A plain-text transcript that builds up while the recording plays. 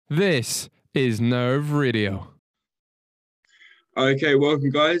This is Nerve Radio. Okay, welcome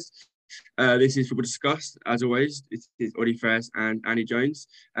guys. This is Football Discussed. As always, it is Ollie Ferris and Annie Jones.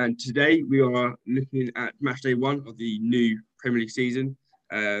 And today we are looking at match day 1 of the new Premier League season.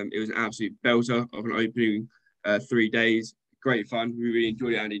 It was an absolute belter of an opening 3 days. Great fun. We really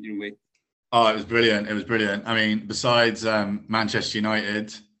enjoyed it, Andy, didn't we? Oh, it was brilliant. It was brilliant. I mean, besides Manchester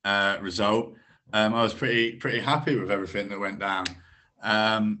United result, I was pretty happy with everything that went down.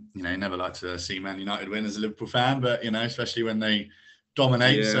 Never like to see Man United win as a Liverpool fan, but, especially when they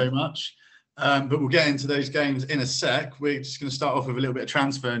dominate so much. But we'll get into those games in a sec. We're just going to start off with a little bit of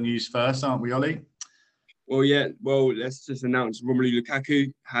transfer news first, aren't we, Ollie? Well, yeah. Well, let's just announce Romelu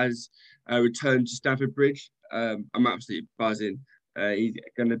Lukaku has returned to Stamford Bridge. I'm absolutely buzzing. He's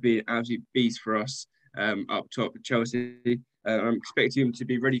going to be an absolute beast for us up top at Chelsea. I'm expecting him to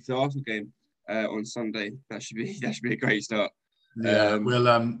be ready for the Arsenal game on Sunday. That should be a great start. Yeah,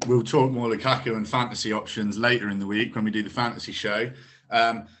 we'll talk more Lukaku and fantasy options later in the week when we do the fantasy show.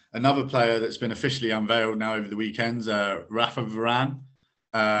 Another player that's been officially unveiled now over the weekends, Rafa Varane.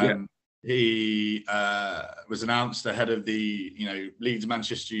 He was announced ahead of the Leeds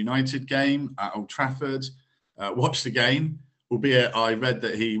Manchester United game at Old Trafford. Watched the game, albeit I read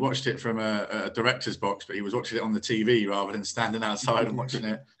that he watched it from a director's box, but he was watching it on the TV rather than standing outside and watching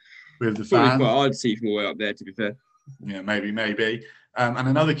it with the fans. Quite hard to see from all the way up there, to be fair. Yeah, maybe. And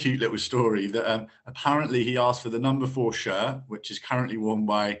another cute little story that apparently he asked for the number 4 shirt, which is currently worn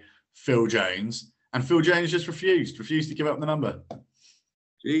by Phil Jones. And Phil Jones just refused to give up the number.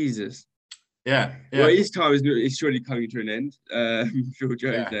 Jesus. Yeah. Well, his time is surely coming to an end. Phil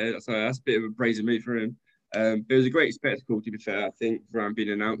Jones there. So that's a bit of a brazen move for him. But it was a great spectacle, to be fair. I think Varane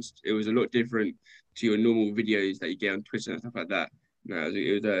being announced, it was a lot different to your normal videos that you get on Twitter and stuff like that. No,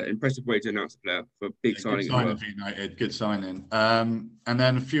 it was an impressive way to announce a player for a big signing. Good signing for United. Good signing. And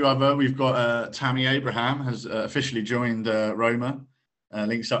then a few other. We've got Tammy Abraham has officially joined Roma.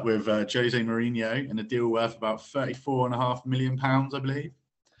 Links up with Jose Mourinho in a deal worth about £34.5 million, I believe.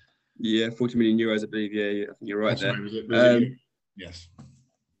 Yeah, 40 million euros, I believe. Yeah, I think you're right there. Was it? Yes.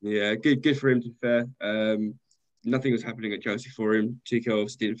 Yeah, good for him, to be fair. Nothing was happening at Chelsea for him.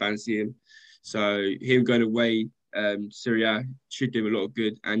 Tuchel didn't fancy him. So him going away, Serie A should do him a lot of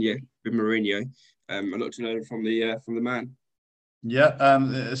good. And yeah, with Mourinho, a lot to learn from the man. Yeah,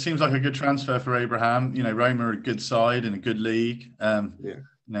 it seems like a good transfer for Abraham. Roma are a good side in a good league.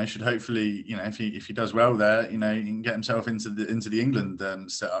 Should hopefully, if he does well there, he can get himself into the England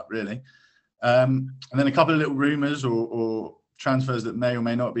setup really. And then a couple of little rumours or transfers that may or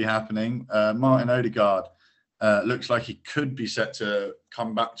may not be happening. Martin Odegaard looks like he could be set to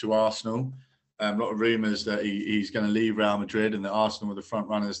come back to Arsenal. A lot of rumours that he's going to leave Real Madrid and that Arsenal are the front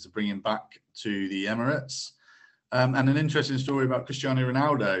runners to bring him back to the Emirates. And an interesting story about Cristiano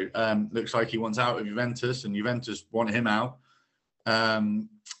Ronaldo. Looks like he wants out of Juventus and Juventus want him out. And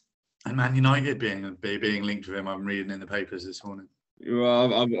Man United being linked with him, I'm reading in the papers this morning.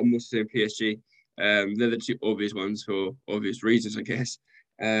 Well, I'm also saying PSG. They're the two obvious ones for obvious reasons, I guess.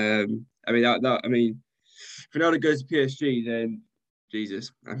 If Ronaldo goes to PSG, then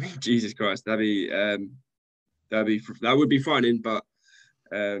Jesus Christ, that would be frightening, but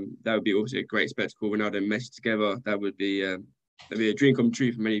that would be obviously a great spectacle. Ronaldo and Messi together, that would be a dream come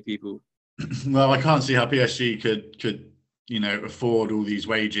true for many people. Well, I can't see how PSG could afford all these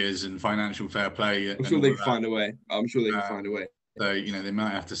wages and financial fair play. I'm sure they can find a way. So they might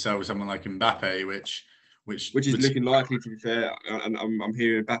have to sell someone like Mbappe, which is looking likely, to be fair. And I'm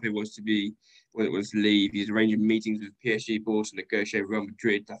hearing Mbappe wants to leave. He's arranging meetings with PSG board to negotiate with Real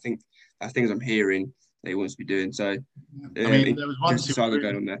Madrid. I think that's things I'm hearing that he wants to be doing. So there was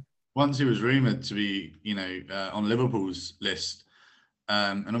once he was rumoured to be on Liverpool's list,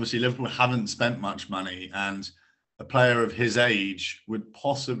 and obviously Liverpool haven't spent much money, and a player of his age would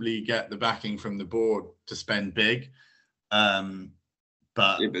possibly get the backing from the board to spend big.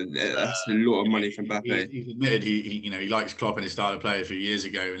 But that's a lot of money from Mbappe. He's admitted he likes Klopp and his style of play a few years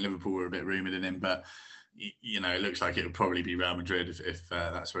ago, and Liverpool were a bit rumoured in him. But it looks like it would probably be Real Madrid if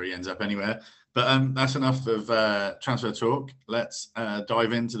that's where he ends up anywhere. But that's enough of transfer talk. Let's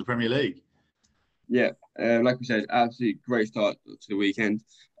dive into the Premier League. Yeah, like we said, absolutely great start to the weekend.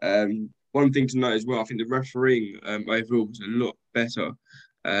 One thing to note as well, I think the refereeing overall was a lot better.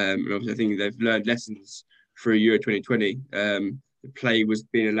 And obviously, I think they've learned lessons through Euro 2020. The play was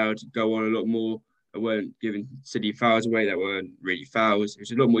being allowed to go on a lot more. They weren't giving silly fouls away that weren't really fouls. It was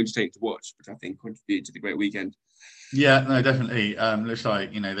a lot more entertaining to watch, which I think contributed to the great weekend. Yeah, no, definitely. Looks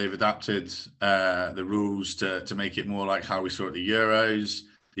like they've adapted the rules to make it more like how we saw at the Euros,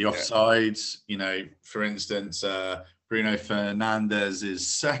 the offsides. For instance, Bruno Fernandes's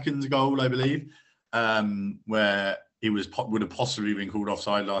second goal, I believe, where he would have possibly been called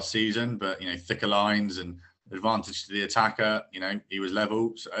offside last season, but thicker lines and advantage to the attacker. He was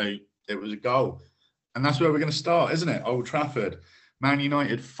level, so it was a goal, and that's where we're going to start, isn't it? Old Trafford, Man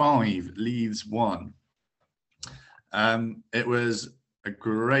United 5, Leeds 1. It was a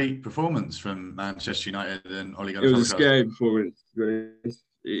great performance from Manchester United and Ole Gunnar Solskjaer. It was a scary performance, to be honest.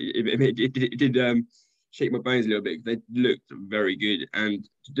 It did shake my bones a little bit. They looked very good, and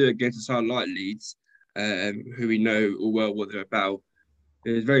to do it against a side like Leeds, who we know all well what they're about,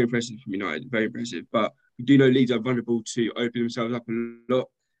 it was very impressive from United. Very impressive. But we do know Leeds are vulnerable to open themselves up a lot.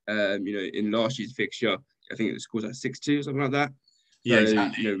 In last year's fixture, I think it scores like 6-2 or something like that. Yeah, so,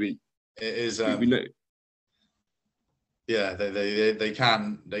 exactly. It is. We know. Yeah, they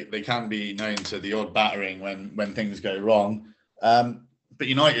can be known to the odd battering when things go wrong. But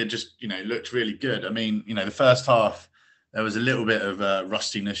United just looked really good. I mean, the first half there was a little bit of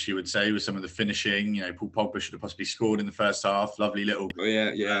rustiness, you would say, with some of the finishing. Paul Pogba should have possibly scored in the first half. Lovely little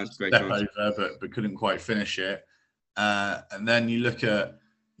great step over, but couldn't quite finish it. And then you look at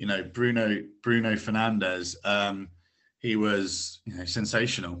Bruno Fernandes. He was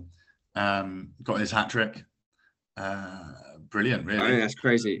sensational. Got his hat trick. Brilliant, really. I think that's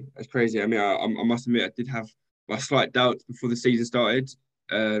crazy. That's crazy. I mean, I must admit, I did have my slight doubts before the season started,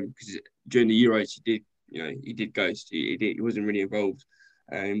 because during the Euros he did ghost. He wasn't really involved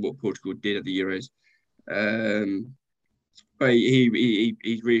in what Portugal did at the Euros. But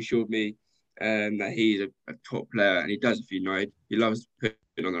he's reassured me that he's a top player, and he does it for United. He loves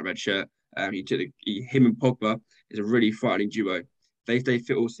putting on that red shirt. Him and Pogba is a really frightening duo. They stay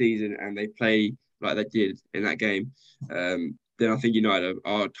fit all season and they play like they did in that game. Then I think United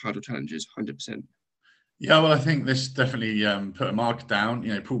are title challengers, 100%. Yeah, well, I think this definitely put a mark down.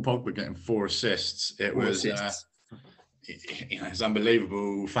 Paul Pogba getting 4 assists. It's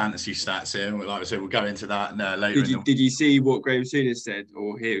unbelievable fantasy stats here. Like I said, we'll go into that later. Did you see what Graham Souness said,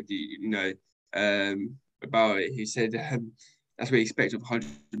 or hear? About it? He said that's what he expected of a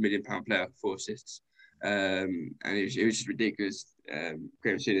 £100 million player, 4 assists, and it was just ridiculous.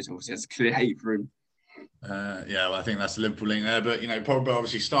 Graham Souness obviously has clear hate for him. Well, I think that's the Liverpool link there. But Pogba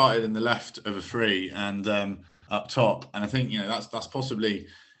obviously started in the left of a 3 and up top, and I think that's possibly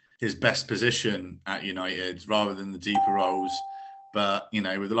his best position at United rather than the deeper roles. But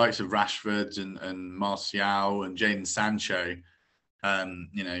with the likes of Rashford and Martial and Jadon Sancho,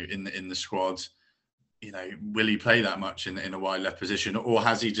 in the squad, will he play that much in a wide left position, or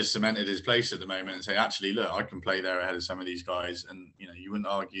has he just cemented his place at the moment and say, actually, look, I can play there ahead of some of these guys, and you wouldn't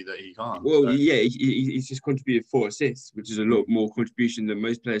argue that he can't. Well, he's just contributed 4 assists, which is a lot more contribution than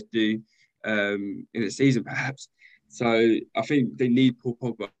most players do in a season, perhaps. So I think they need Paul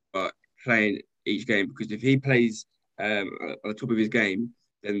Pogba playing each game, because if he plays at the top of his game,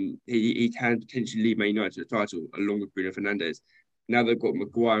 then he can potentially lead Man United to the title along with Bruno Fernandes. Now they've got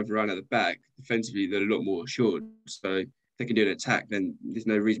Maguire and Varane at the back. Defensively, they're a lot more assured. So if they can do an attack, then there's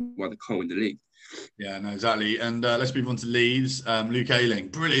no reason why they can't win the league. Yeah, no, exactly. And let's move on to Leeds. Luke Ayling,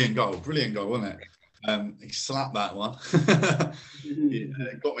 brilliant goal, wasn't it? He slapped that one.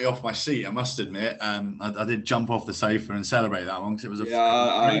 It got me off my seat, I must admit. I did jump off the sofa and celebrate that one, because it was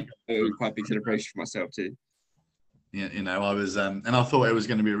it was quite a big celebration for myself too. Yeah, I was, and I thought it was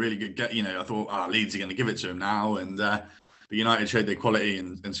going to be a really good get. I thought, Leeds are going to give it to him now, and but United showed their quality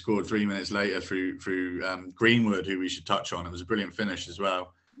and scored 3 minutes later through Greenwood, who we should touch on. It was a brilliant finish as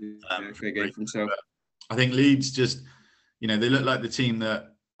well. Great game for himself. I think Leeds just, they look like the team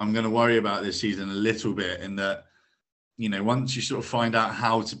that I'm going to worry about this season a little bit, in that, once you sort of find out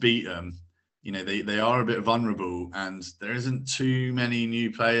how to beat them, they are a bit vulnerable, and there isn't too many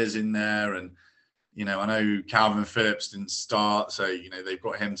new players in there. And, I know Calvin Phillips didn't start, so, they've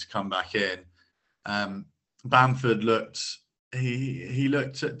got him to come back in. Bamford looked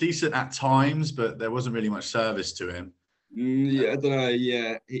decent at times, but there wasn't really much service to him. I don't know.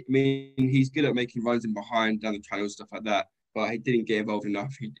 Yeah, I mean, he's good at making runs in behind, down the channels, stuff like that. But he didn't get involved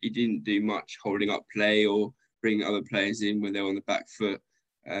enough. He didn't do much holding up play or bringing other players in when they're on the back foot.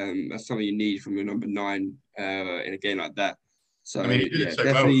 That's something you need from your number 9 in a game like that. So he did it so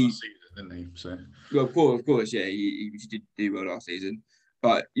definitely. Well last season, didn't he? So. Well, of course, yeah, he did do well last season.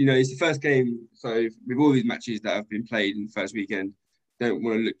 But, it's the first game. So with all these matches that have been played in the first weekend, don't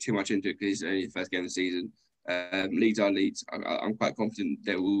want to look too much into it because it's only the first game of the season. Leeds are Leeds. I'm quite confident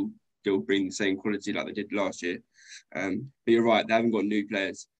they'll bring the same quality like they did last year. But you're right, they haven't got new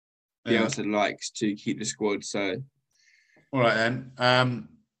players. Bielsa likes to keep the squad. So, all right then.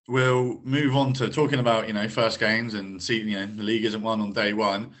 We'll move on to talking about first games and see. The league isn't won on day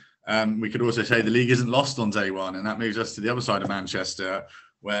one. We could also say the league isn't lost on day one, and that moves us to the other side of Manchester,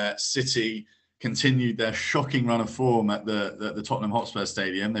 where City continued their shocking run of form at the Tottenham Hotspur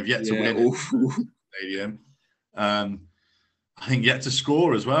Stadium. They've yet to win the stadium. I think yet to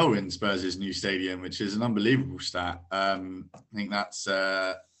score as well in Spurs' new stadium, which is an unbelievable stat. I think that's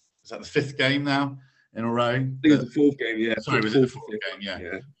is that the 5th game now in a row? I think it's the 4th game, yeah. Sorry, was it the 4th game?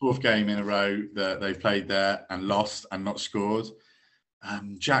 Yeah. 4th game in a row that they've played there and lost and not scored.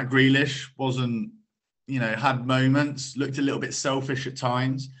 Jack Grealish wasn't, had moments, looked a little bit selfish at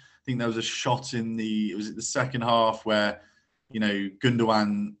times. I think there was a shot in the second half where,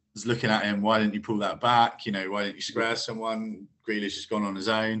 Gundogan was looking at him. Why didn't you pull that back? Why didn't you square someone? Grealish has gone on his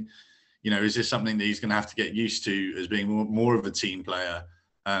own. Is this something that he's going to have to get used to as being more of a team player,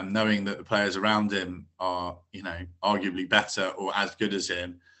 knowing that the players around him are, arguably better or as good as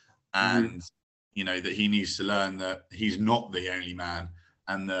him, and that he needs to learn that he's not the only man,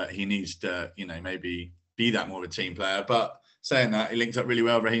 and that he needs to, maybe be that more of a team player. But saying that, he linked up really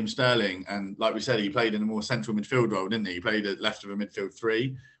well with Raheem Sterling, and like we said, he played in a more central midfield role, didn't he? He played at left of a midfield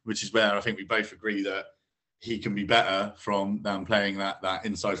 3, which is where I think we both agree that he can be better than playing that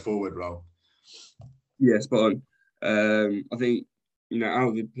inside forward role. Yeah, spot on. I think, out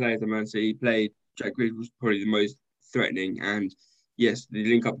of the players that Man City played, Jack Grealish was probably the most threatening. And yes, the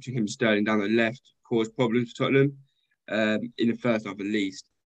link up between him and Sterling down the left caused problems for Tottenham in the first half at least.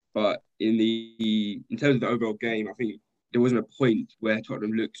 But in terms of the overall game, I think there wasn't a point where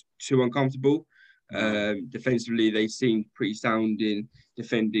Tottenham looked too uncomfortable. Defensively, they seemed pretty sound in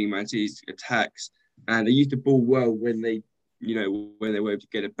defending Man City's attacks, and they used the ball well when they were able to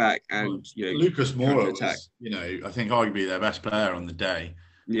get it back. And Lucas Moura was, I think arguably their best player on the day.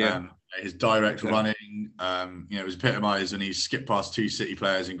 Yeah, his direct running, it was epitomised when he skipped past 2 City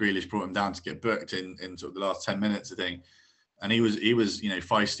players and Grealish brought him down to get booked in sort of the last 10 minutes, I think. And he was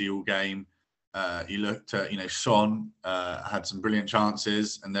feisty all game. He looked at, Son had some brilliant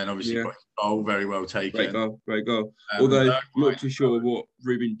chances, and then obviously got his goal very well taken. Great goal. Although I'm not too sure what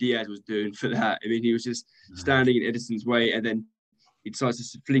Ruben Diaz was doing for that. I mean, he was just standing in Edison's way, and then he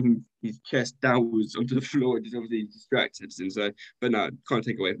decides to fling his chest downwards onto the floor, and just obviously distracts Edison. So, but no, can't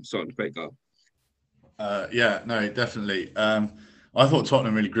take away from Son. Great goal. Definitely. I thought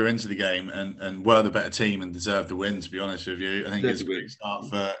Tottenham really grew into the game and were the better team and deserved the win, to be honest with you. I think it's a great start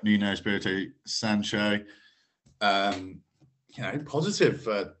for Nuno Espirito Sancho. Positive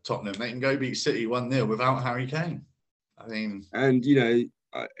for Tottenham. They can go beat City 1-0 without Harry Kane. I mean... And,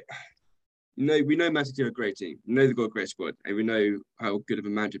 we know Man City are a great team. We know they've got a great squad. And we know how good of a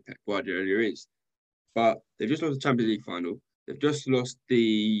manager Pep Guardiola is. But they've just lost the Champions League final. They've just lost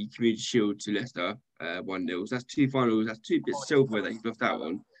the Community Shield to Leicester, 1-0. So that's 2 finals. That's 2 bits of silverware that he's lost out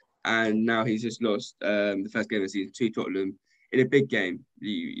on. And now he's just lost the first game of the season to Tottenham in a big game.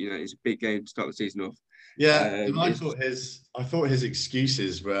 It's a big game to start the season off. Yeah, and I thought his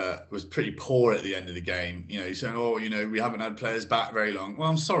excuses was pretty poor at the end of the game. He's saying, we haven't had players back very long. Well,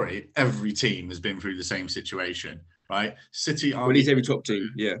 I'm sorry, every team has been through the same situation, right? City aren't... Well, he's every top team,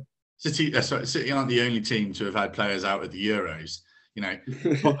 yeah. City aren't the only team to have had players out at the Euros.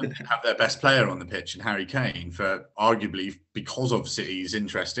 Tottenham have their best player on the pitch in Harry Kane for arguably because of City's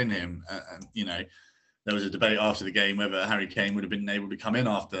interest in him. There was a debate after the game whether Harry Kane would have been able to come in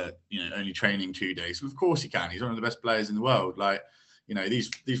after only training 2 days. Well, of course he can. He's one of the best players in the world.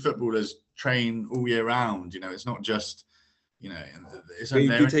 These footballers train all year round. It's not just he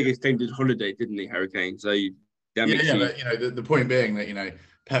did take an extended holiday, didn't he, Harry Kane? So but, the point being that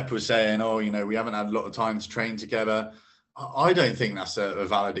Pep was saying, we haven't had a lot of time to train together. I don't think that's a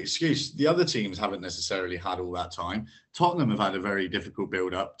valid excuse. The other teams haven't necessarily had all that time. Tottenham have had a very difficult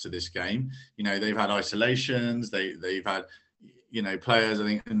build-up to this game. They've had isolations. They've had, players, I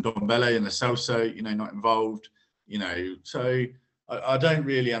think, Ndombele and Lo Celso, not involved. So I don't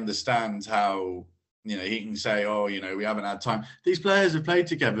really understand how, he can say, we haven't had time. These players have played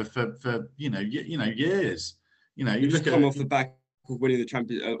together for years. You look at off the back of winning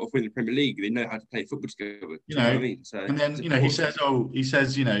the Premier League. They know how to play football together. You know what I mean? So, and then he says,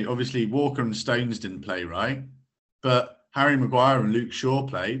 obviously Walker and Stones didn't play, right? But Harry Maguire and Luke Shaw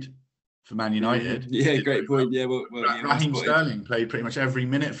played for Man United. Yeah, great point. Yeah, Raheem Sterling played pretty much every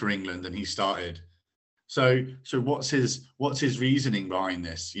minute for England, and he started. So what's his reasoning behind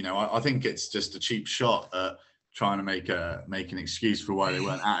this? I think it's just a cheap shot at trying to make an excuse for why they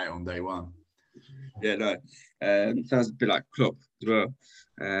weren't at it on day one. Yeah, no. Sounds a bit like Klopp as well.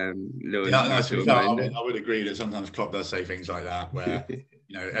 I would agree that sometimes Klopp does say things like that, where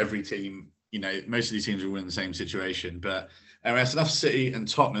every team, most of these teams will win the same situation. But anyway, that's enough City and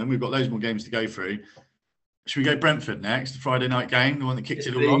Tottenham. We've got loads more games to go through. should we go Brentford next? The Friday night game, the one that kicked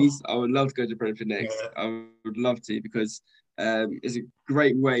it all Please, off. I would love to go to Brentford next. Yeah. I would love to because it's a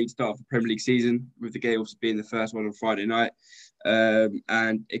great way to start the Premier League season with the game also being the first one on Friday night.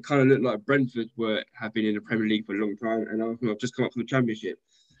 And it kind of looked like Brentford have been in the Premier League for a long time, and Arsenal have just come up from the Championship.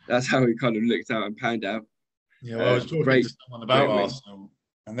 That's how it kind of looked out and panned out. Yeah, well, I was talking to someone about Arsenal,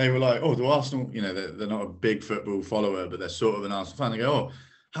 and they were like, "Oh, do Arsenal? You know, they're not a big football follower, but they're sort of an Arsenal fan." They go, "Oh,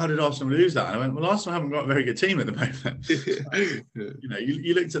 how did Arsenal lose that?" And I went, "Well, Arsenal haven't got a very good team at the moment." You know,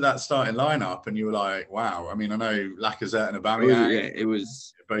 you looked at that starting lineup, and you were like, "Wow." I mean, I know Lacazette and Aubameyang, it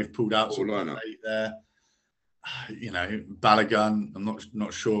was both pulled out some lineup there. You know, Balogun, I'm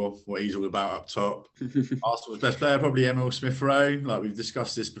not sure what he's all about up top. Arsenal's best player, probably Emil Smith-Rowe. Like we've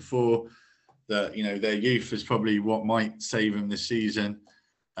discussed this before, that, you know, their youth is probably what might save them this season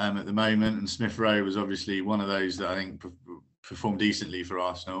at the moment. And Smith-Rowe was obviously one of those that I think performed decently for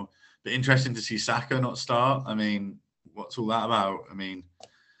Arsenal. But interesting to see Saka not start. I mean, what's all that about? I mean,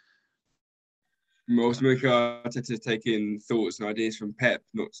 most Arteta taking thoughts and ideas from Pep,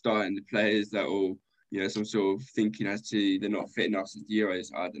 not starting the players that all, you know, some sort of thinking as to they're not fit enough since the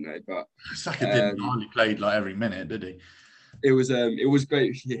Euros. I don't know, but Saka didn't hardly played like every minute, did he? It was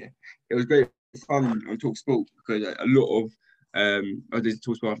great. Yeah, it was great fun on TalkSport because a lot of I did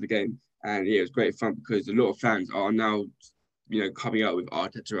TalkSport after the game, and yeah, it was great fun because a lot of fans are now, you know, coming out with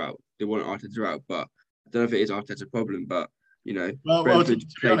Arteta out. They want Arteta out, but I don't know if it is Arteta's problem, but you know, Brentford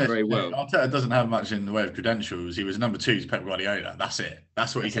played honest, very well. Arteta doesn't have much in the way of credentials. He was number 2 to Pep Guardiola. That's it.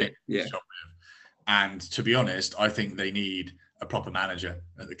 That's what he came to the shop with. And to be honest, I think they need a proper manager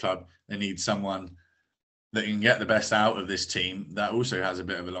at the club. They need someone that can get the best out of this team that also has a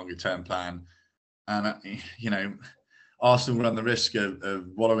bit of a longer term plan. And, you know, Arsenal run the risk of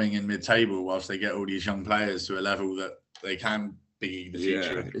wallowing in mid-table whilst they get all these young players to a level that they can be the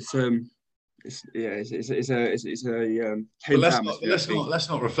future. Let's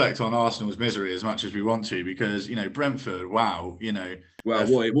not reflect on Arsenal's misery as much as we want to, because, you know, Brentford, wow, you know. Wow,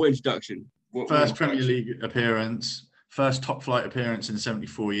 what introduction. First Premier League appearance, first top flight appearance in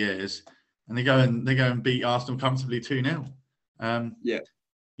 74 years. And they go and beat Arsenal comfortably 2-0.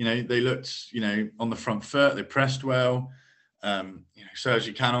 You know, they looked, you know, on the front foot. They pressed well. You know,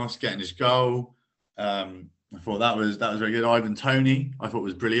 Sergio Canos getting his goal. I thought that was very good. Ivan Toney, I thought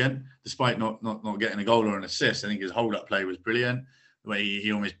was brilliant, despite not getting a goal or an assist. I think his hold-up play was brilliant. The way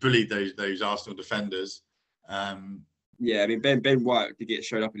he almost bullied those Arsenal defenders. Yeah, I mean Ben White did get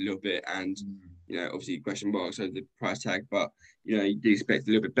showed up a little bit, and you know, obviously question marks over the price tag, but you know, you do expect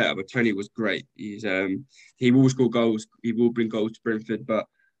a little bit better. But Toney was great. He will score goals. He will bring goals to Brentford, but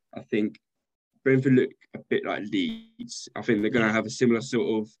I think Brentford look a bit like Leeds. I think they're going to have a similar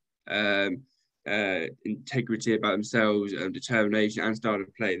sort of integrity about themselves, determination, and style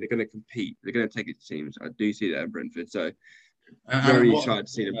of play. They're going to compete. They're going to take it to teams. I do see that in Brentford. So very excited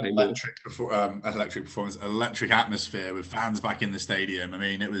to see them play more. Electric atmosphere with fans back in the stadium. I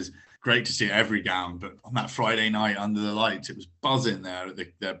mean, it was great to see it every game, but on that Friday night under the lights, it was buzzing there. It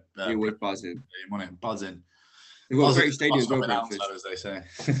was buzzing. Buzzing. They've got a great stadium as well, Brentford. As they say.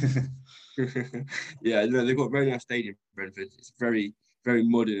 Yeah, no, they've got a very nice stadium, Brentford. It's very, very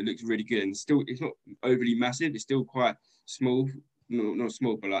modern. It looks really good, and it's not overly massive. It's still quite small. No, not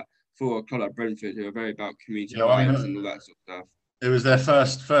small, but like for a club like Brentford, who are very about community vibes and all that sort of stuff. It was their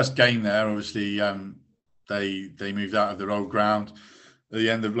first game there. Obviously, they moved out of their old ground at the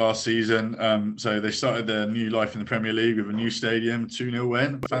end of last season. So they started their new life in the Premier League with a new stadium, 2-0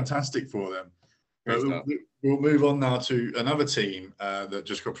 win. Fantastic for them. But we'll move on now to another team that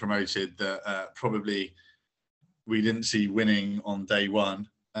just got promoted that probably we didn't see winning on day one,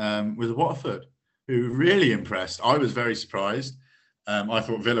 with Watford, who really impressed. I was very surprised. I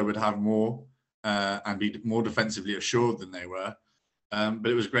thought Villa would have more and be more defensively assured than they were.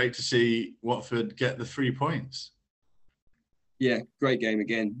 But it was great to see Watford get the 3 points. Yeah, great game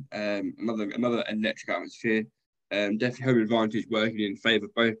again. Another electric atmosphere. Definitely home advantage working in favour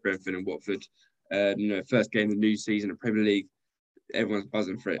of both Brentford and Watford. You know, first game of the new season of Premier League, everyone's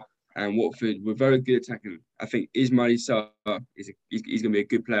buzzing for it. And Watford were very good attacking. I think Ismail Sarr he's going to be a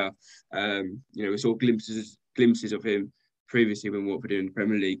good player. You know, we saw glimpses of him previously when Watford were in the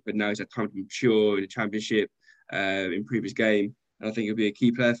Premier League, but now he's had time to mature in the Championship, improve his game. And I think he'll be a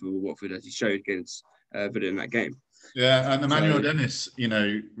key player for Watford, as he showed against Villa in that game. Yeah, and Emmanuel Dennis, you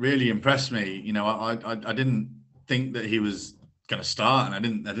know, really impressed me. You know, I didn't think that he was going to start, and I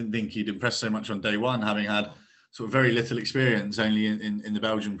didn't think he'd impress so much on day one, having had sort of very little experience only in the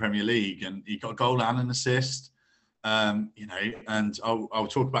Belgian Premier League, and he got a goal and an assist. You know, and I'll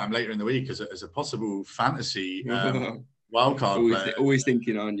talk about him later in the week as a possible fantasy wild card player. Always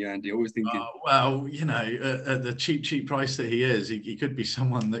thinking, aren't you, Andy? Always thinking. Well, at the cheap price that he is, he could be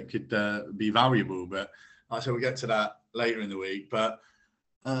someone that could be valuable. But so we'll get to that later in the week. But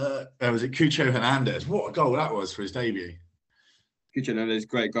was it Cucho Hernandez? What a goal that was for his debut. Cucho Hernandez,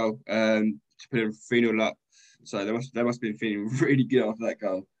 great goal. To put him 3-0 up. So they must have been feeling really good after that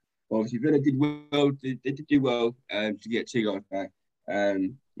goal. But obviously, Villa did well. They did do well to get 2 goals back.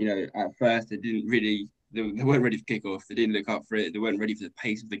 At first they didn't really. They weren't ready for kickoff. They didn't look up for it. They weren't ready for the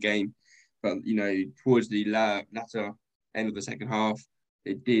pace of the game. But towards the latter end of the second half,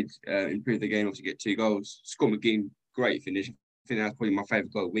 they did improve the game. Obviously, get 2 goals. Scott McGinn, great finish. I think that's probably my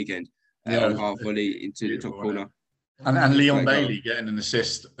favourite goal of the weekend. Half volley into the top corner. And Leon Bailey getting an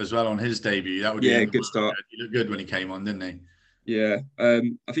assist as well on his debut. That would be a good start. He looked good when he came on, didn't he? Yeah, I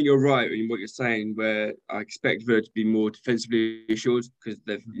think you're right in what you're saying. Where I expect Villa to be more defensively assured because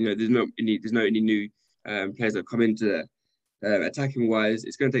there's no any new players that have come into there. Attacking wise,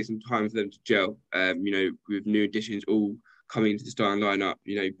 it's going to take some time for them to gel. With new additions all coming into the starting lineup.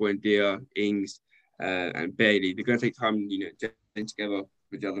 Buendia, Ings, and Bailey. They're going to take time. Getting together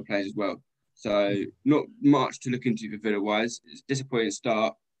with the other players as well. So not much to look into for Villa wise. It's a disappointing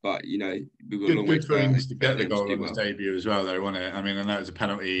start. But we've got a long way to get the goal on his debut as well, though, wasn't it? I mean, I know it was a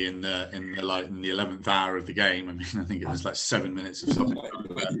penalty in the 11th hour of the game. I mean, I think it was like 7 minutes of stoppage.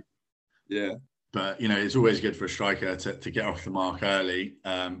 Yeah. But it's always good for a striker to get off the mark early,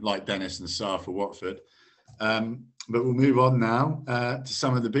 like Dennis and Sarr for Watford. But we'll move on now to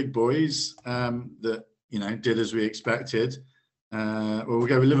some of the big boys that did as we expected. We'll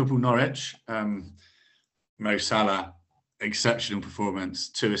go with Liverpool Norwich. Mo Salah. Exceptional performance,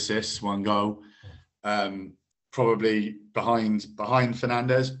 2 assists, 1 goal. Probably behind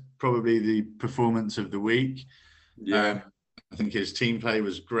Fernandes, probably the performance of the week. Yeah, I think his team play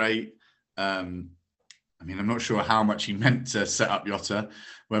was great. I'm not sure how much he meant to set up Jota,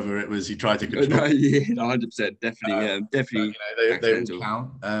 whether it was he tried to control. 100%, definitely. They all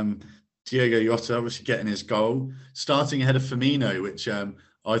count. Diego Jota obviously getting his goal, starting ahead of Firmino, which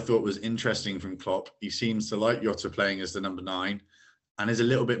I thought was interesting from Klopp. He seems to like Jota playing as the number 9 and is a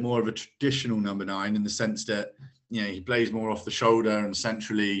little bit more of a traditional number 9 in the sense that, he plays more off the shoulder and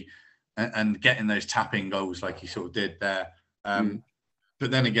centrally and getting those tapping goals like he sort of did there. But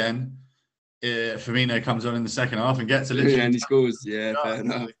then again, Firmino comes on in the second half and gets a little... and he scores, fair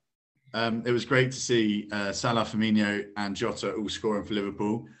enough. It was great to see Salah, Firmino and Jota all scoring for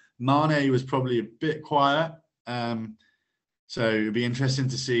Liverpool. Mane was probably a bit quiet. So it'd be interesting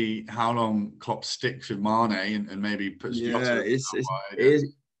to see how long Klopp sticks with Mane and maybe puts Jota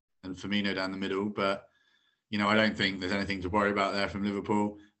and Firmino down the middle. But, I don't think there's anything to worry about there from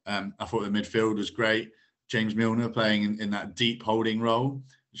Liverpool. I thought the midfield was great. James Milner playing in that deep holding role,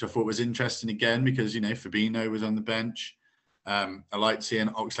 which I thought was interesting again because, Fabinho was on the bench. I liked seeing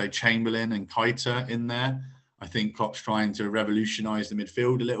Oxlade-Chamberlain and Keita in there. I think Klopp's trying to revolutionise the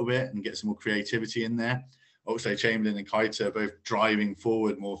midfield a little bit and get some more creativity in there. Oxlade-Chamberlain and Keita are both driving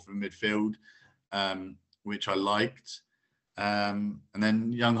forward more from midfield, which I liked. And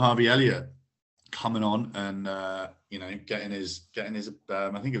then young Harvey Elliott coming on and getting his I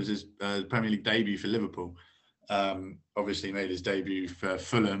think it was his Premier League debut for Liverpool. Obviously made his debut for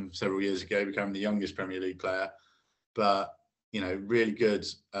Fulham several years ago, becoming the youngest Premier League player. But really good,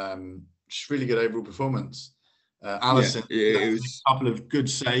 just really good overall performance. Alisson, it was a couple of good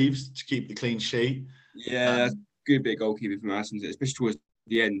saves to keep the clean sheet. Yeah, good bit of goalkeeping from Alisson, especially towards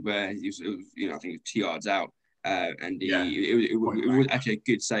the end where he was I think it was 2 yards out, and it was actually a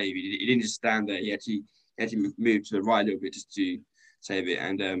good save. He didn't just stand there. He actually move to the right a little bit just to save it,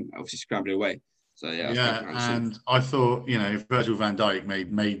 and obviously scramble it away. So and I thought Virgil van Dijk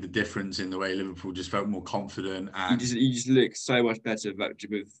made the difference in the way Liverpool just felt more confident. And he just looked so much better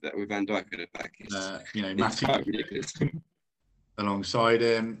with Van Dijk at the back. Matty ridiculous. Alongside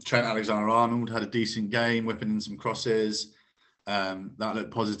him, Trent Alexander-Arnold had a decent game, whipping in some crosses. That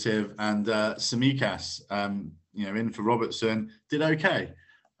looked positive. And Tsimikas, in for Robertson, did okay.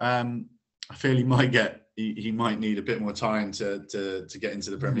 I feel he might need a bit more time to get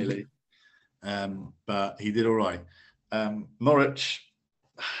into the Premier League. But he did all right. Norwich,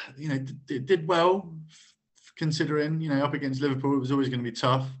 did well considering, up against Liverpool, it was always going to be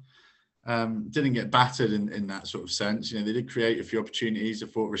tough. Didn't get battered in that sort of sense. They did create a few opportunities. I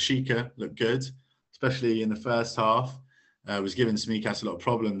thought Rashica looked good, especially in the first half. Was giving Tsimikas a lot of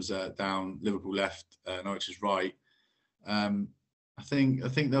problems down Liverpool left, Norwich's right. I think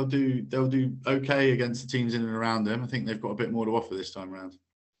they'll do okay against the teams in and around them. I think they've got a bit more to offer this time around.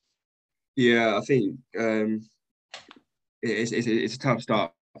 Yeah, I think it's a tough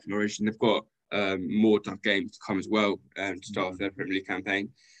start for Norwich, and they've got more tough games to come as well to start off their Premier League campaign.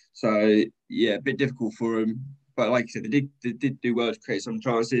 So yeah, a bit difficult for them. But like you said, they did do well to create some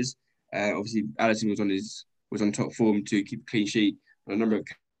chances. Obviously, Alisson was on top form to keep a clean sheet on a number of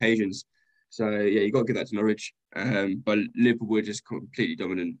occasions. So yeah, you got to give that to Norwich. But Liverpool were just completely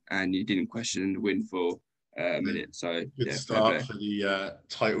dominant, and you didn't question the win for a minute. So good start for the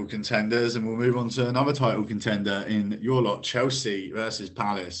title contenders, and we'll move on to another title contender in your lot, Chelsea versus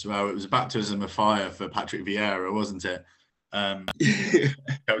Palace. Well, it was a baptism of fire for Patrick Vieira, wasn't it?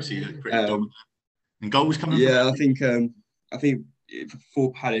 Chelsea looked pretty dominant. And goals coming. Yeah, I think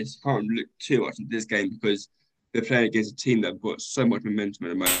for Palace, you can't look too much into this game because they're playing against a team that have got so much momentum at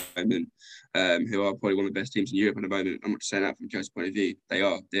the moment, who are probably one of the best teams in Europe at the moment. I'm not saying that from Chelsea's point of view. They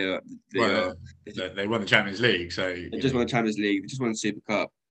are. They won the Champions League, so they just won the Champions League. They just won the Super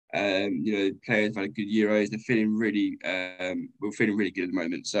Cup. Players have had a good Euros. They're feeling really, we're feeling really good at the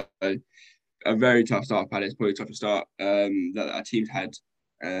moment. So a very tough start for Palace, probably tougher start that our teams had,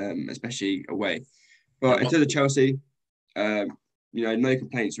 especially away. But in terms of Chelsea, no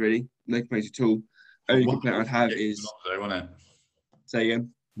complaints really, no complaints at all. Only complaint I'd have is Alonso, wasn't it? Say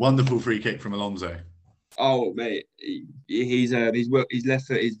again. Wonderful free kick from Alonso. Oh mate, his left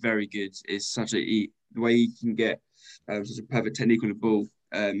foot is very good. It's such the way he can get such a perfect technique on the ball.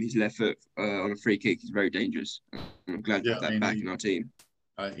 His left foot on a free kick is very dangerous. I'm glad to have that back in our team.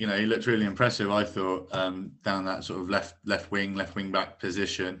 He looked really impressive. I thought down that sort of left wing back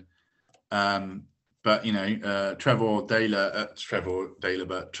position. But Trevor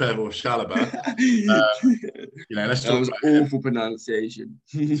Chalobah. Let's talk. That was awful pronunciation.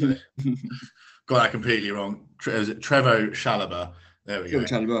 Got that completely wrong. Is it Trevor Chalobah? There we go.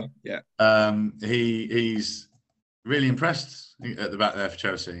 Chalobah, yeah. He's really impressed at the back there for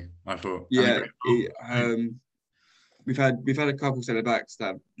Chelsea. I thought. Yeah. We've had a couple centre backs that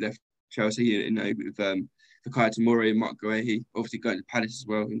have left Chelsea. With Fikayo Tomori and Mark Guehi, obviously going to Palace as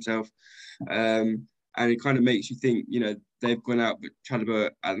well himself. And it kind of makes you think, they've gone out, but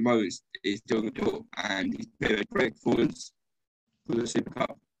Chalobah at the moment is still on the door, and he's put a great performance for the Super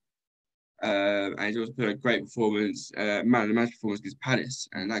Cup. And he's also put a great performance, man of the match performance against Palace,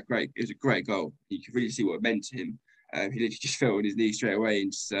 and it was a great goal. You could really see what it meant to him. He literally just fell on his knee straight away,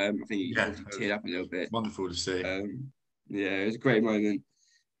 and just, I think he teared up a little bit. Wonderful to see. It was a great moment.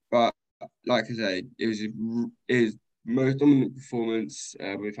 But like I say, it was most dominant performance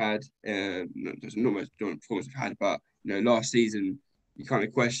we've had. Not most dominant performance we've had, but last season you kind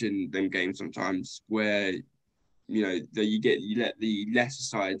of question them games sometimes where you let the lesser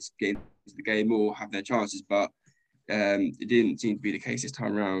sides get into the game or have their chances, but it didn't seem to be the case this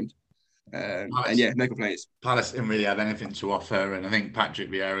time around. No complaints. Palace didn't really have anything to offer, and I think Patrick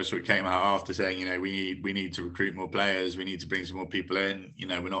Vieira sort of came out after saying, we need to recruit more players, we need to bring some more people in.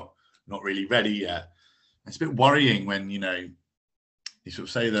 We're not really ready yet. It's a bit worrying when you sort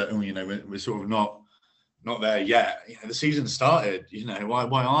of say that we're sort of not there yet. The season started.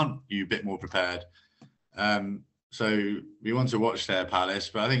 Why aren't you a bit more prepared? So we want to watch their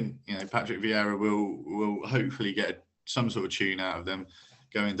Palace, but I think Patrick Vieira will hopefully get some sort of tune out of them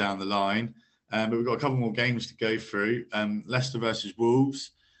going down the line. But we've got a couple more games to go through. Leicester versus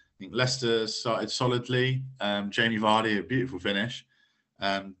Wolves. I think Leicester started solidly. Jamie Vardy, a beautiful finish.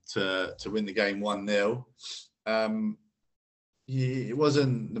 To win the game 1-0. It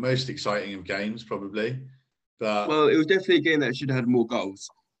wasn't the most exciting of games, probably. But it was definitely a game that should have had more goals.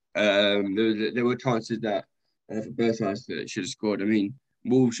 There were chances that for both sides that should have scored. I mean,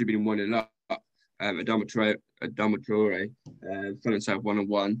 Wolves should have been 1-0 up. Adama Traore found himself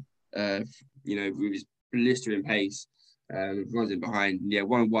 1-on-1. With his blistering pace, runs in behind.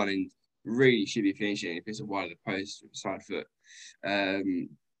 1-1 and really should be finishing if it's a wide of the post with a side foot.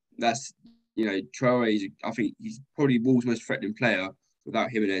 That's Traore. I think he's probably Wolves' most threatening player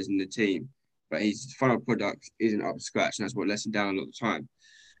without Jimenez in the team, but his final product isn't up to scratch, and that's what lets him down a lot of the time.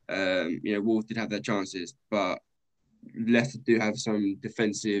 Wolves did have their chances, but Leicester do have some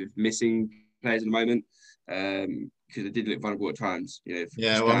defensive missing players at the moment because they did look vulnerable at times.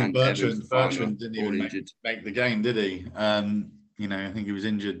 Bertrand didn't even make the game, did he? I think he was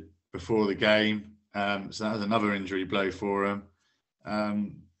injured before the game. So that was another injury blow for him.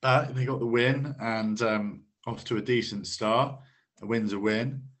 But they got the win and off to a decent start. A win's a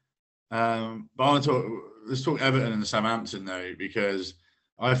win. But let's talk Everton and Southampton though, because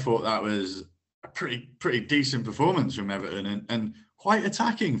I thought that was a pretty decent performance from Everton and quite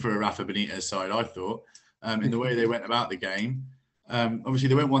attacking for a Rafa Benitez side, I thought, in the way they went about the game. Obviously,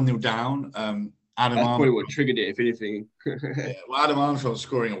 they went 1-0 down. That's probably what triggered it, if anything. Adam Armstrong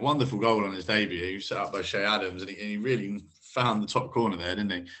scoring a wonderful goal on his debut, set up by Shea Adams, and he really found the top corner there,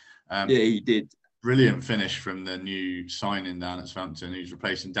 didn't he? Yeah, he did. Brilliant finish from the new signing down at Southampton, who's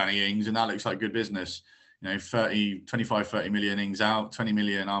replacing Danny Ings, and that looks like good business. 30 million Ings out, 20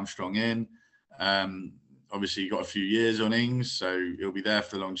 million Armstrong in. Obviously, you got a few years on Ings, so he'll be there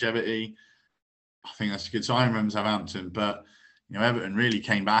for the longevity. I think that's a good sign from Southampton, but Everton really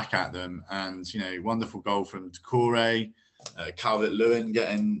came back at them, and wonderful goal from Doucouré, Calvert-Lewin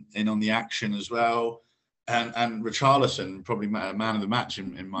getting in on the action as well. And Richarlison, probably man of the match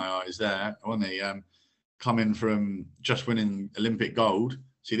in my eyes there, wasn't he? Coming from just winning Olympic gold.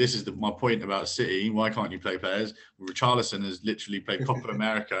 See, this is my point about City. Why can't you play players? Richarlison has literally played Copa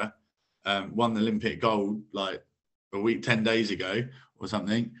America, won the Olympic gold like a week, 10 days ago or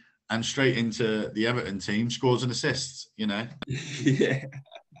something, and straight into the Everton team, scores and assists, Yeah.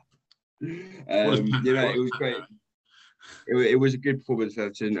 It was great. It was a good performance for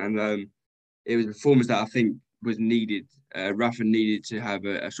Everton, and it was a performance that I think was needed. Rafa needed to have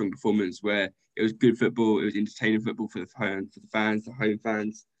a strong performance where it was good football, it was entertaining football for the fans, the home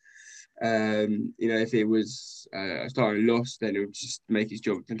fans. If it was a starting loss, then it would just make his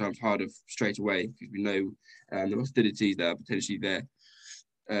job 10 times harder straight away, because we know the hostilities that are potentially there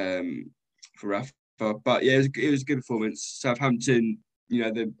for Rafa. But yeah, it was a good performance. Southampton,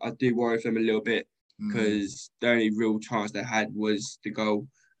 I do worry for them a little bit, because the only real chance they had was the goal.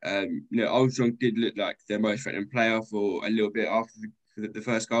 Armstrong did look like their most threatening player for a little bit after the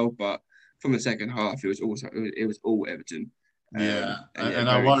first goal, but from the second half, it was all Everton. And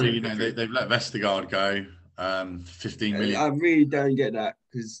I worry, they've let Vestergaard go, 15 million. I really don't get that,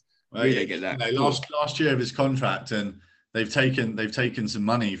 because really don't get that. Last year of his contract, and they've taken some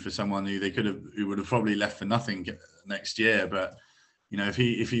money for someone who would have probably left for nothing next year. But if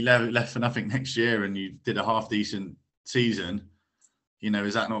he left for nothing next year and you did a half decent season,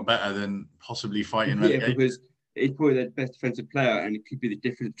 is that not better than possibly fighting relegation? Yeah, because he's probably their best defensive player, and it could be the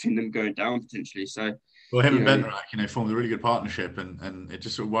difference between them going down potentially. So, well, him and Benrak, formed a really good partnership, and it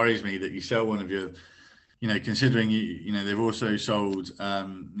just sort of worries me that you sell one of your, considering they've also sold,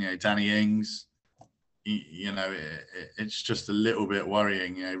 Danny Ings. It's just a little bit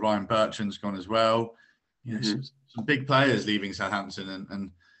worrying. Ryan Bertrand's gone as well. Some big players leaving Southampton,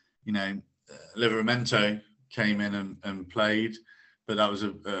 and Livramento came in and played. But that was a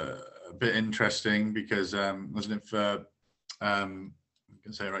bit interesting, because wasn't it for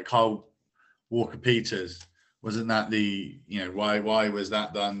Kyle Walker-Peters? Wasn't that why was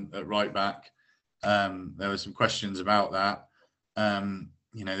that done at right back? There were some questions about that.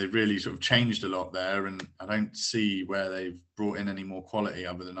 They've really sort of changed a lot there, and I don't see where they've brought in any more quality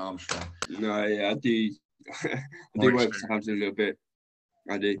other than Armstrong. No, yeah, I do. I do work for Southampton a little bit.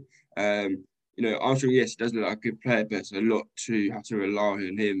 I do. Armstrong, yes, he does look like a good player, but it's a lot to have to rely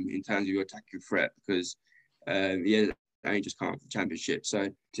on him in terms of your attacking threat, because he only just come up for the Championship. So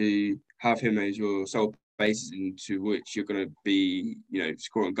to have him as your sole basis into which you're going to be,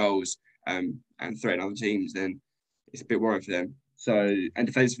 scoring goals and threatening other teams, then it's a bit worrying for them. So, and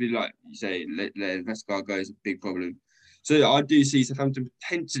defensively, like you say, let Vestergaard go is a big problem. So I do see Southampton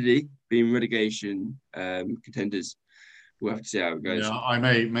potentially being relegation contenders. We'll have to see how it goes. Yeah, I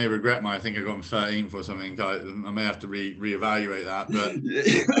may regret I think I got him 13th or something. I may have to reevaluate that.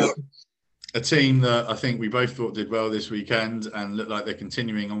 But a team that I think we both thought did well this weekend and looked like they're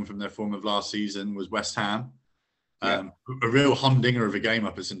continuing on from their form of last season was West Ham. A real humdinger of a game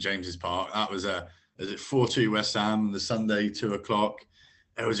up at St James's Park. That was 4-2 West Ham, the Sunday, 2:00.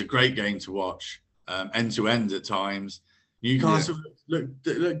 It was a great game to watch, end to end at times. Newcastle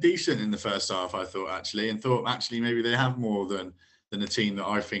looked decent in the first half, I thought, and thought maybe they have more than a team that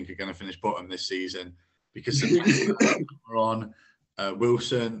I think are going to finish bottom this season, because we're on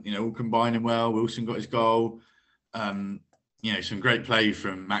Wilson, all combining well. Wilson got his goal. Some great play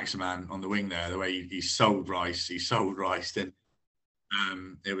from Maximan on the wing there, the way he sold Rice. And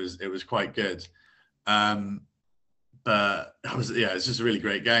it was quite good. But it's just a really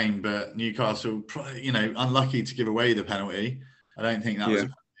great game. But Newcastle, unlucky to give away the penalty. I don't think that was a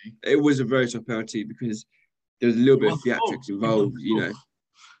penalty. It was a very tough penalty, because there was a little bit of theatrics involved,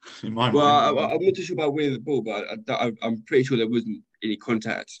 In my mind. I'm not too sure about winning the ball, but I'm pretty sure there wasn't any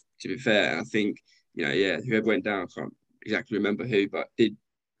contact, to be fair. And I think, whoever went down, I can't exactly remember who, but did,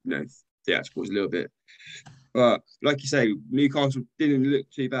 theatricals a little bit. But like you say, Newcastle didn't look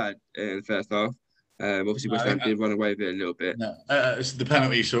too bad in the first half. Obviously, West Ham did run away with it a little bit. No, the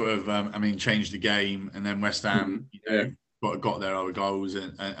penalty sort of, changed the game, and then West Ham got their other goals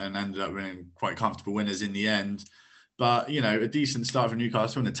and ended up winning quite comfortable winners in the end. But a decent start for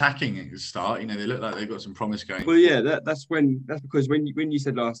Newcastle, an attacking start. They look like they've got some promise going. Well, yeah, that's because when you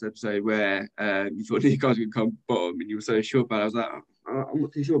said last episode where you thought Newcastle would come bottom and you were so sure about it, I was like, I'm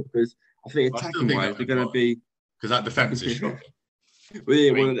not too sure because I think I still attacking think wise that they're went going to well, be. because that defence is shocking. Well,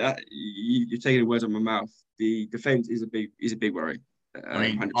 yeah, I mean, you're taking the words out of my mouth. The defence is a big worry. I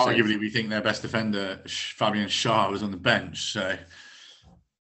mean, 100%. arguably, we think their best defender, Fabian Schär, was on the bench. So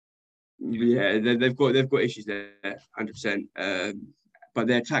Yeah, they've got issues there, 100%. But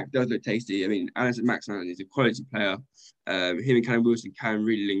their attack does look tasty. I mean, Alison Maximin is a quality player. Him and Callum Wilson can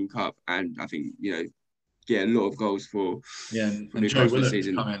really link up, and I think get a lot of goals for and Joe Newcastle this Willock's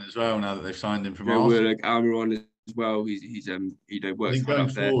season. come in as well now that they've signed him from Joe Arsenal. Willock, Almiron as well. He's I works think hard going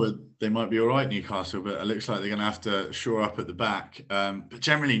up there. forward, they might be all right, Newcastle, but it looks like they're going to have to shore up at the back. But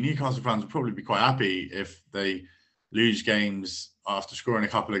generally, Newcastle fans will probably be quite happy if they lose games after scoring a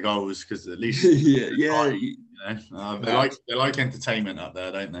couple of goals, because at least they like entertainment up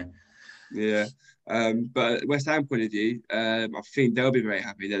there, don't they? Yeah. But West Ham point of view, I think they'll be very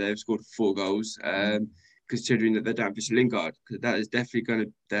happy that they've scored 4 goals. Considering that they don't have Fisher Lingard, because that's definitely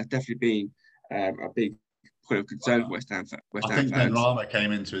been a big point of concern for West Ham I think fans. Benrahma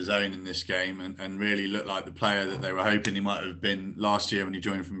came into his own in this game and really looked like the player that they were hoping he might have been last year when he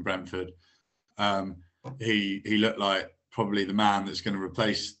joined from Brentford. He looked like probably the man that's going to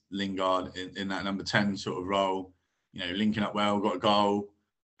replace Lingard in that number 10 sort of role. Linking up well, got a goal.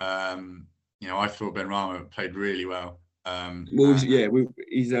 I thought Benrahma played really well.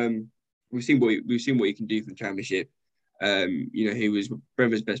 We've seen what he can do from the Championship. He was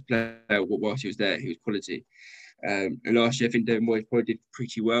Brentford's best player whilst he was there. He was quality. And last year, I think David Moyes probably did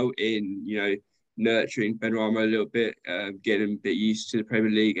pretty well in nurturing Benrahma a little bit, getting him a bit used to the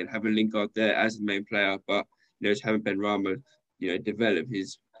Premier League and having Lingard there as the main player. But just having Benrahma, develop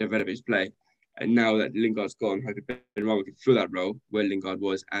his play. And now that Lingard's gone, hopefully Benrahma can fill that role where Lingard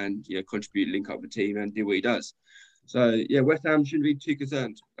was and contribute, link up the team, and do what he does. So West Ham shouldn't be too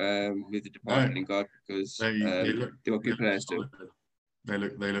concerned with the departure of Lingard, because they've got good players too. They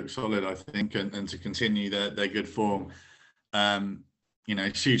look solid, I think, and to continue their good form.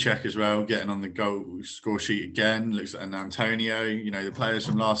 Souček as well, getting on the goal score sheet again. Looks like Antonio. The players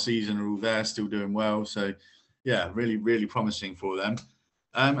from last season are all there, still doing well. So really, really promising for them.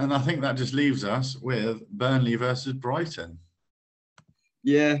 And I think that just leaves us with Burnley versus Brighton.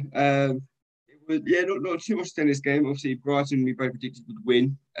 Not too much in this game. Obviously, Brighton, we both predicted would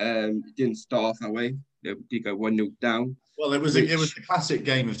win. It didn't start off that way. It did go 1-0 down. Well, it was a classic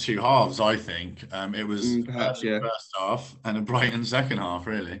game of two halves, I think. It was perhaps, first half and a Brighton second half,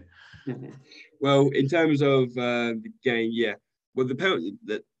 really. Well, in terms of the game, well, the penalty,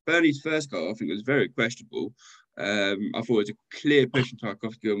 Burnley's first goal, I think, was very questionable. I thought it was a clear push from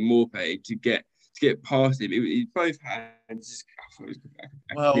Tarkowski and Maupay to get past him. It both hands. I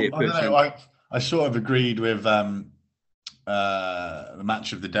don't know. I sort of agreed with the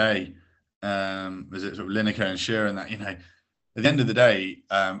match of the day. Was it sort of Lineker and Shearer, and that, at the end of the day,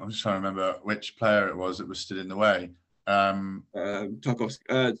 I'm just trying to remember which player it was that was stood in the way. Tarkowski,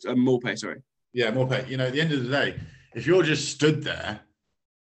 Maupay, sorry. Yeah, Maupay. At the end of the day, if you're just stood there,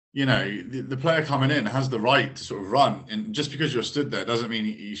 the player coming in has the right to sort of run, and just because you're stood there doesn't mean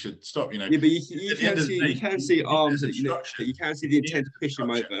you should stop. Yeah, but you can see arms that you can see the intent to push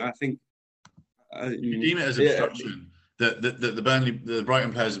him over. And I think you deem it as obstruction that the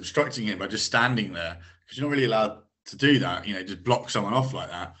Brighton players obstructing him by just standing there, because you're not really allowed to do that. Just block someone off like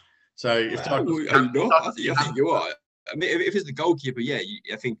that. So I think you are. I mean, if it's the goalkeeper,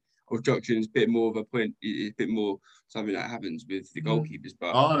 I think obstruction is a bit more of a point. It's a bit more something that happens with the goalkeepers.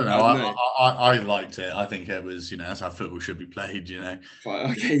 But I don't know. I liked it. I think it was, that's how football should be played.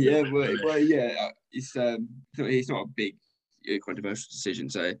 Okay, yeah, it's not a big controversial decision,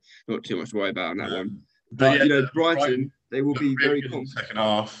 so not too much to worry about on that one. But Brighton, they will be very confident. Second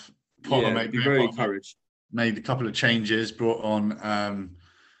half, be very encouraged. Made a couple of changes, brought on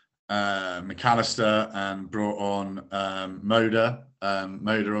McAllister and brought on Moda.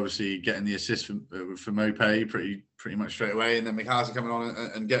 Moda obviously getting the assist for Maupay pretty much straight away, and then McAllister coming on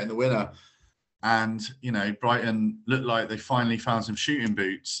and getting the winner. And Brighton looked like they finally found some shooting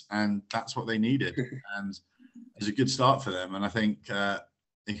boots, and that's what they needed. And it's a good start for them, and I think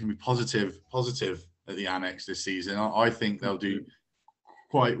it can be positive at the Annex this season. I think they'll do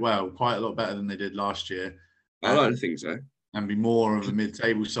quite well, quite a lot better than they did last year. I like to think so. And be more of a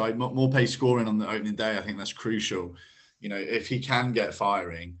mid-table side. Maupay scoring on the opening day, I think that's crucial. If he can get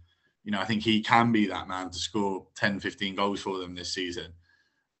firing, I think he can be that man to score 10, 15 goals for them this season.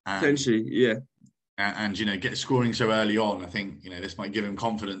 Potentially, yeah. And get scoring so early on, I think, this might give him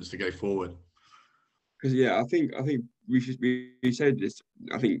confidence to go forward. Because I think we said this.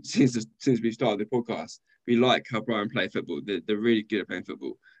 I think since we started the podcast, we like how Brighton play football. They're really good at playing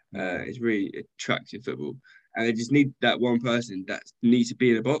football. It's really attractive football. and they just need that one person that needs to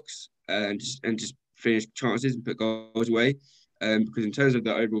be in a box and just finish chances and put goals away. Because in terms of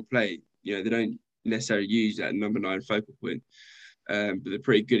their overall play, they don't necessarily use that number 9 focal point. But they're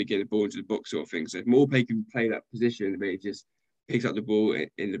pretty good at getting the ball into the box sort of thing. So if Maupay can play that position where he just picks up the ball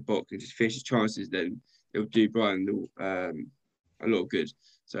in the box and just finishes chances, then it'll do Brighton a lot of good.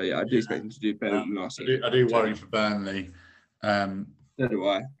 So yeah, I do expect him to do better than last season. I do worry for Burnley. So do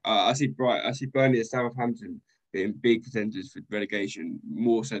I. I see Burnley and Southampton being big contenders for relegation,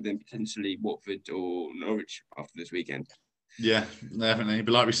 more so than potentially Watford or Norwich after this weekend. Yeah, definitely.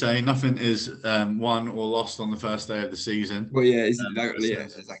 But like we say, nothing is won or lost on the first day of the season. Well, yeah, exactly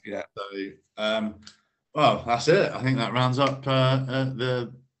that. So, well, that's it. I think that rounds up all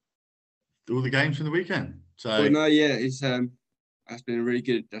the games from the weekend. So, well, no, yeah, that's been a really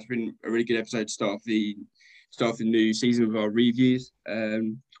good episode to start off the new season with our reviews.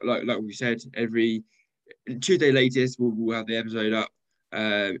 Like we said, every Tuesday latest we'll have the episode up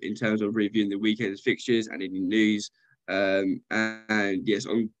in terms of reviewing the weekend's fixtures and any news. And yes,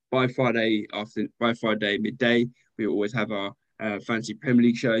 by Friday midday, we always have our fancy Premier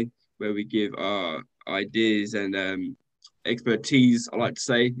League show where we give our ideas and expertise. I like to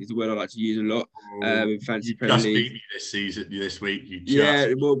say is the word I like to use a lot. Fancy Premier League. Just beat me this week.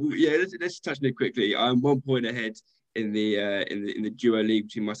 Let's touch on it quickly. I'm 1 point ahead in the duo league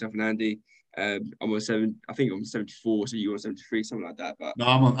between myself and Andy. I'm on 7. I think I'm on 74. So you're on 73, something like that. But no,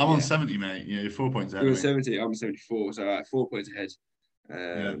 I'm on 70, mate. You're 4 points ahead. You're on 70. I'm on 74. So 4 points ahead.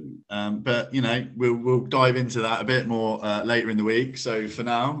 But we'll dive into that a bit more later in the week. So for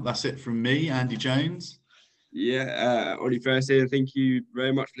now, that's it from me, Andy Jones. Yeah, Ollie First here. Thank you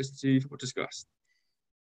very much for listening to Football Discussed.